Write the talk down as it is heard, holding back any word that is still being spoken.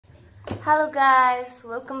Hello guys,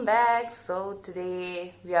 welcome back. So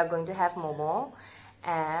today we are going to have Momo,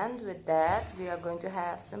 and with that we are going to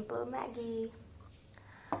have simple Maggie.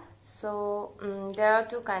 So there are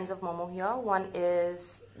two kinds of Momo here.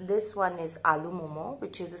 This one is Aalu Momo,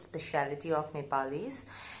 which is a specialty of Nepalis,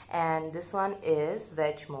 and this one is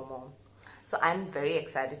veg Momo. So I'm very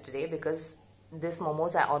excited today because this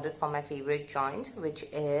momos I ordered from my favorite joint, which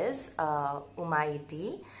is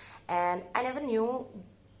Umaiti, and I never knew,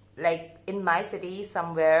 like in my city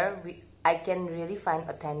somewhere I can really find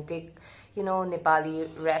authentic, Nepali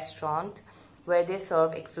restaurant where they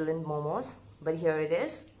serve excellent momos, but here it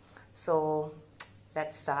is. So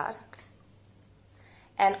let's start.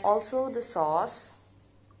 And also the sauce,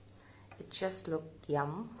 it just looked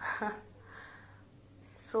yum.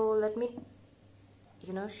 So let me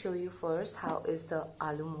show you first how is the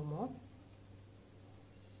Aalu Momo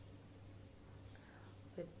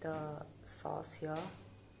with the sauce here.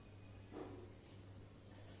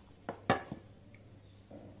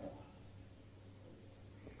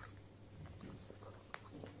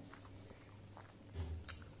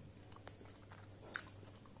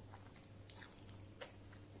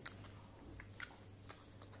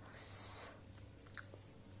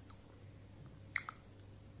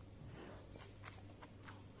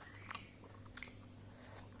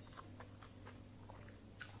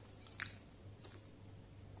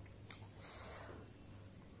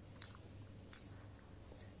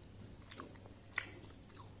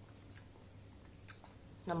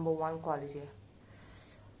 Number one quality.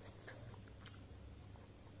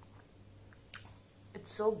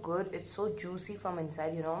 It's so good, it's so juicy from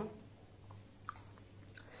inside,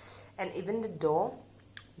 and even the dough,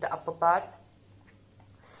 the upper part,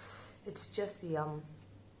 it's just yum.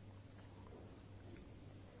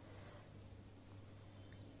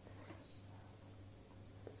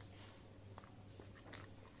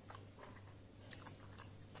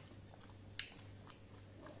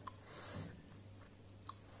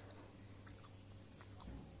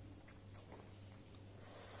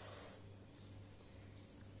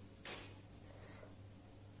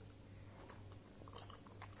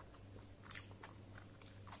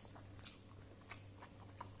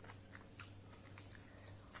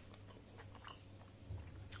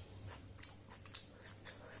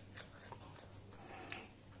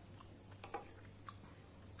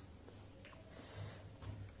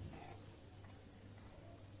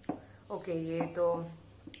 Okay ये तो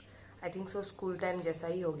I think so school time जैसा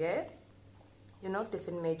ही हो गया है,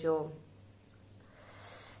 tiffin में जो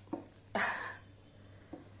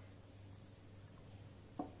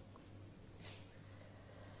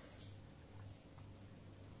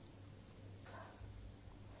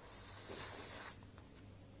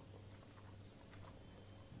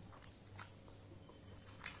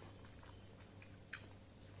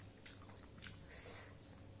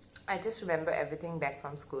I just remember everything back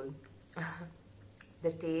from school.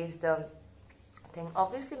 The taste, the thing.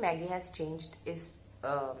 Obviously, Maggie has changed its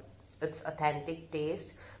authentic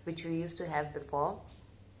taste, which we used to have before.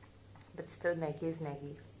 But still, Maggie is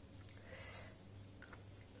Maggie.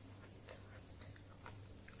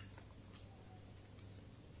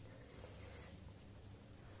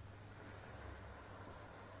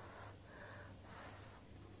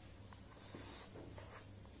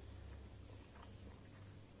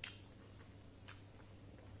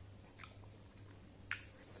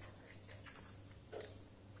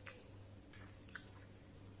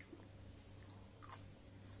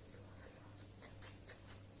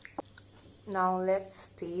 Now let's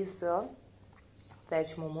taste the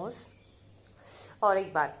veg momos. और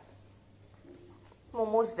एक बात,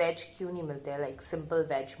 momos veg क्यों नहीं मिलते हैं, like simple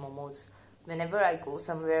veg momos? Whenever I go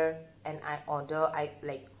somewhere and I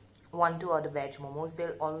want to order veg momos,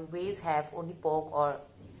 they'll always have only pork or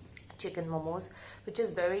chicken momos, which is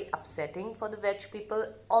very upsetting for the veg people.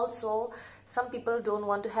 Also, some people don't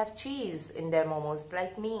want to have cheese in their momos,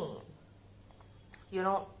 like me.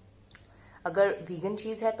 अगर vegan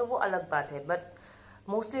cheese है तो वो अलग बात है, but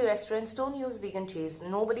mostly restaurants don't use vegan cheese.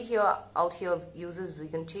 Nobody out here uses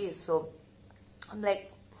vegan cheese. So I'm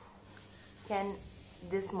like, can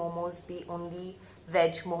this momos be only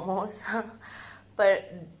veg momos?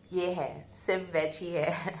 पर ये है, सिर्फ veg ही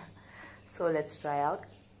है. So let's try out.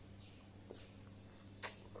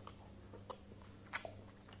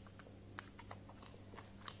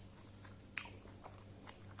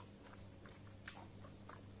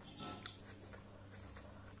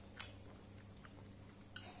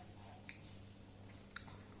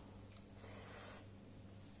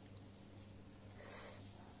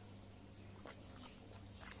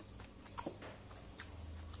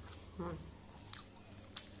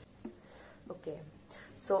 Okay,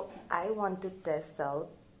 so I I want to test out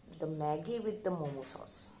the Maggie with the Momo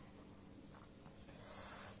sauce.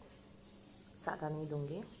 ज़्यादा नहीं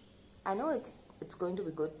दूंगी. I know it's going to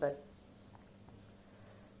be good, but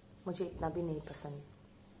मुझे इतना भी नहीं पसंद,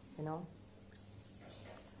 you know.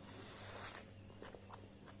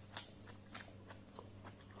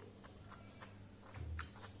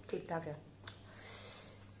 ठीक ठाक है.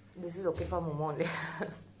 This is okay for Momo only.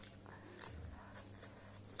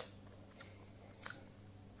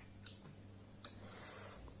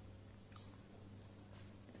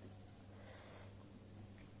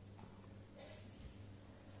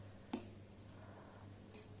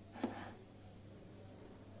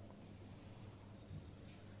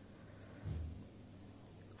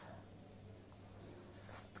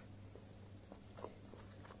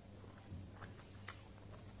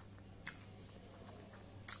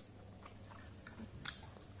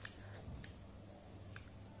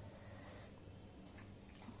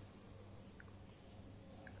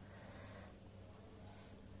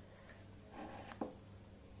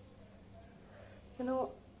 You know,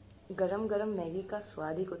 गरम गरम मैगी का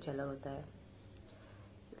स्वाद ही कुछ अलग होता है.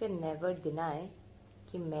 You can never deny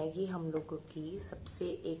कि मैगी हम लोगों की सबसे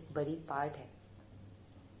एक बड़ी पार्ट है.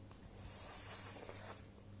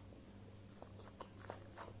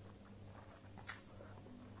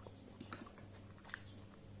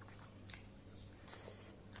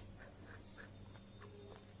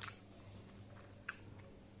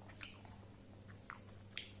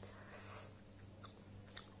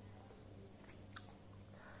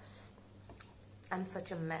 I'm such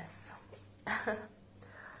a mess.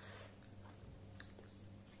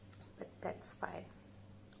 But that's fine.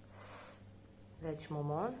 Veg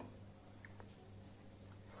Momo.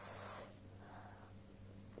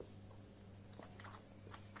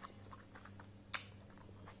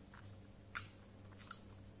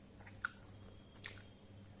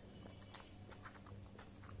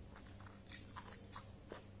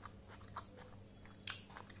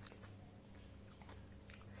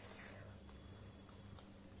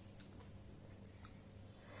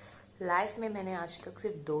 Life में मैंने आज तक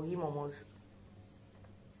सिर्फ 2 ही मोमोज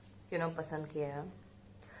पसंद किए हैं.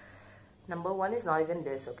 Number 1 is not even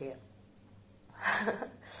this. Okay,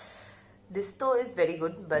 this तो is very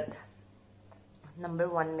good, but number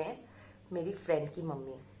 1 में मेरी फ्रेंड की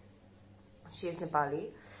mummy, she is Nepali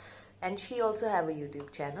and she also have a YouTube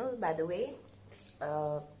channel by the way.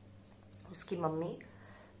 उसकी मम्मी,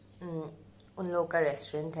 उन लोगों का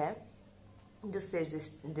रेस्टोरेंट है दूसरे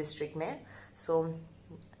डिस्ट्रिक्ट में. सो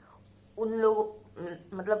उन लोग,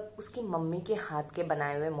 मतलब उसकी मम्मी के हाथ के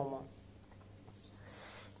बनाए हुए momo,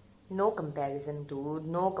 no comparison dude,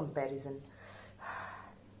 no comparison.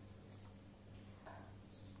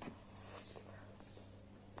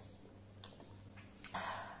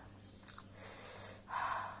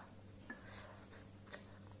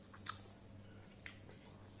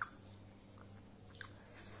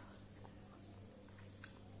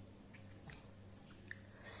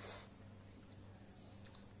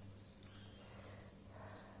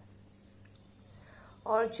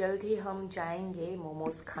 और जल्द ही हम जाएंगे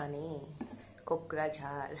मोमोज खाने,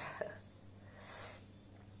 कोकराझार.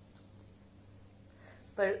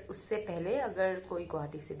 पर उससे पहले अगर कोई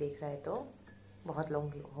गुवाहाटी से देख रहा है तो बहुत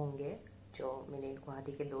लोग होंगे जो मेरे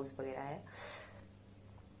गुवाहाटी के दोस्त वगैरह है.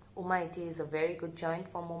 Umaiti is a very good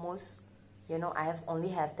joint for momos. I have only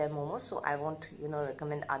had their momos, so I won't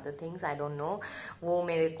recommend other things. I don't know, वो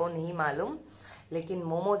मेरे को नहीं मालूम. लेकिन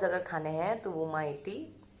मोमोज अगर खाने हैं तो Umaiti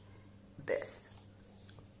best.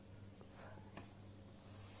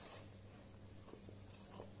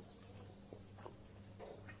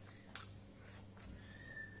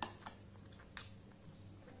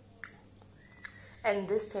 And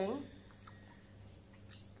this thing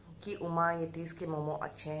कि उमाइटीज़ के मोमो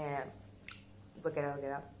अच्छे हैं वगैरह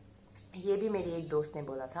वगैरह, ये भी मेरी एक दोस्त ने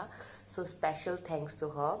बोला था. So special thanks to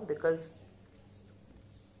her, because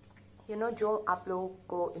जो आप लोगों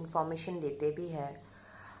को इंफॉर्मेशन देते भी है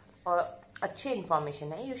और अच्छी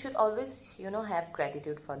इंफॉर्मेशन है, you should always have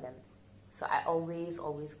gratitude for them. So I always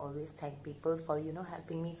always always thank people for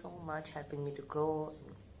helping me so much, helping me to grow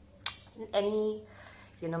in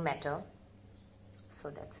any matter. So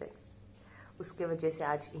that's it. उसके वजह से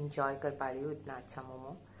आज इंजॉय कर पा रही हूँ इतना अच्छा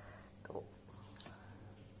मोमो. तो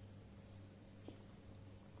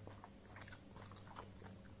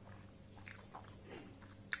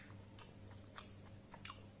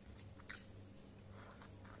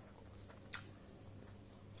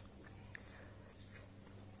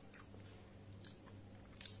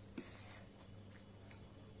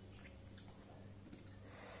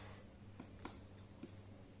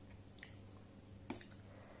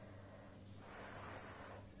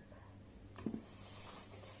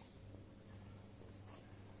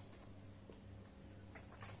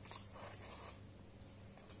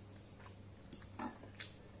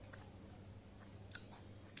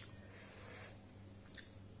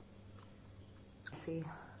spicy.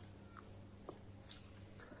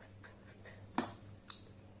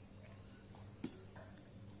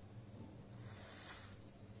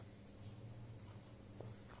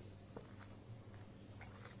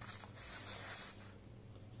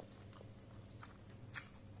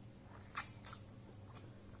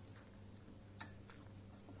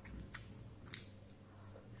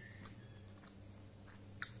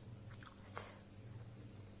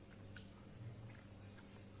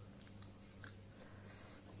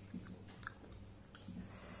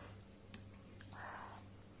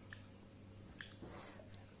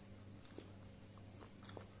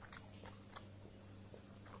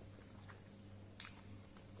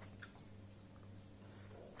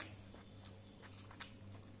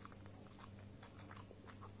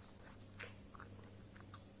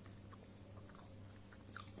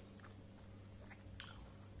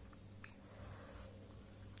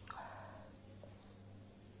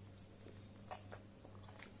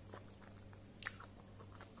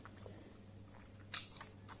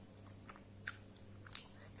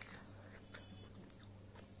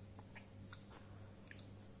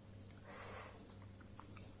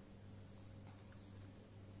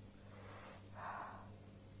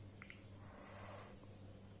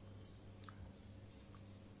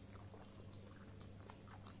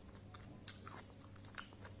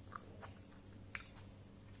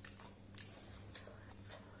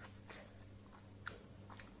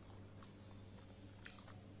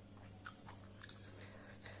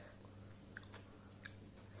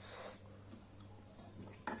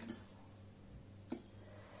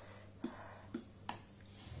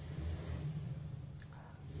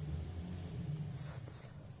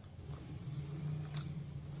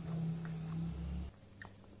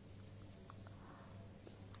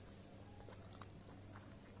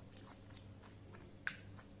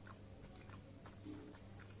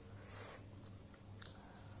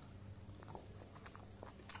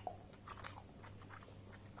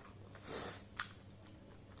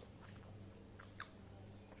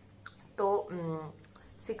 तो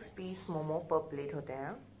 6 पीस मोमो पर प्लेट होते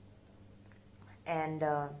हैं एंड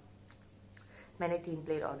मैंने 3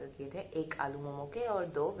 प्लेट ऑर्डर किए थे, 1 आलू मोमो के और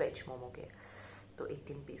 2 वेज मोमो के, तो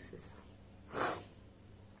 18 pieces.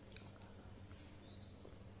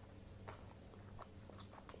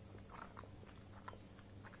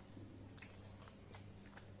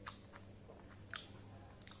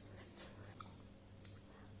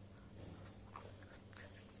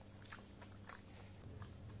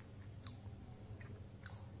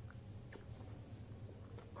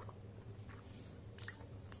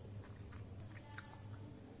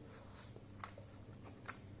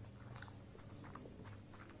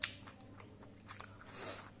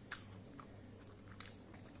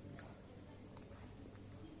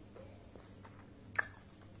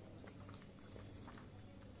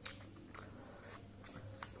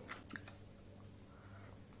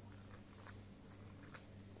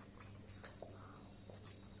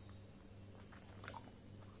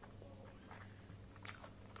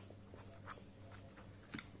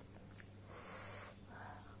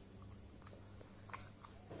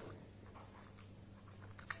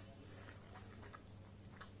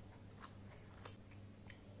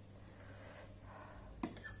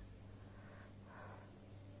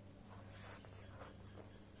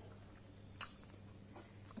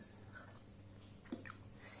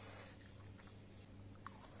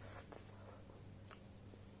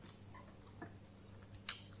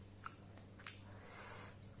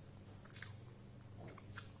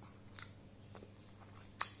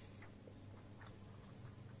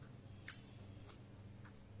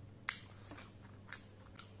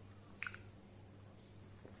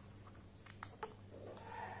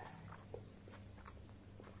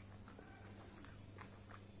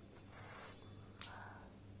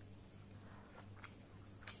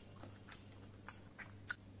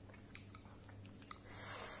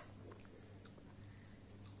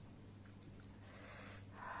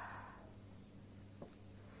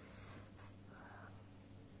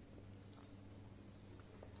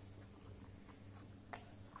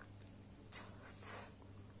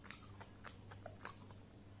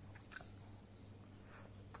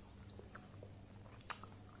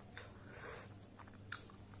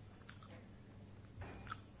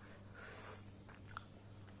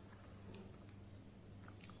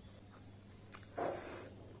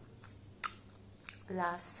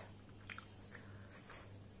 Last.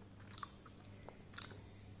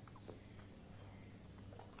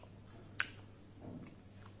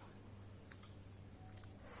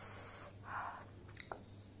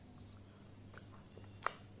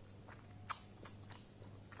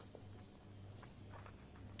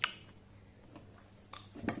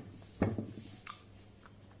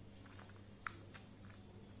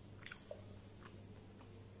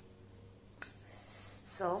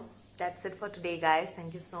 So that's it for today, guys.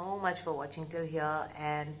 Thank you so much for watching till here,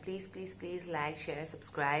 and please like, share,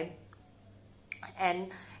 subscribe.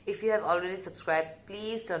 And if you have already subscribed,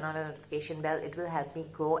 please turn on the notification bell. It will help me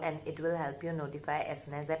grow and it will help you notify as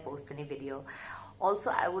soon as I post any video.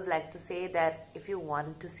 Also, I would like to say that if you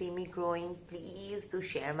want to see me growing, please do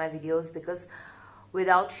share my videos, because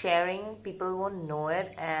without sharing, people won't know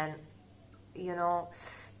it, and you know,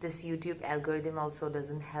 this YouTube algorithm also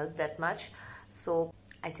doesn't help that much. So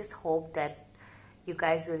I just hope that you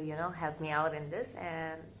guys will, help me out in this.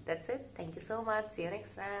 And that's it. Thank you so much. See you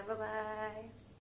next time. Bye bye.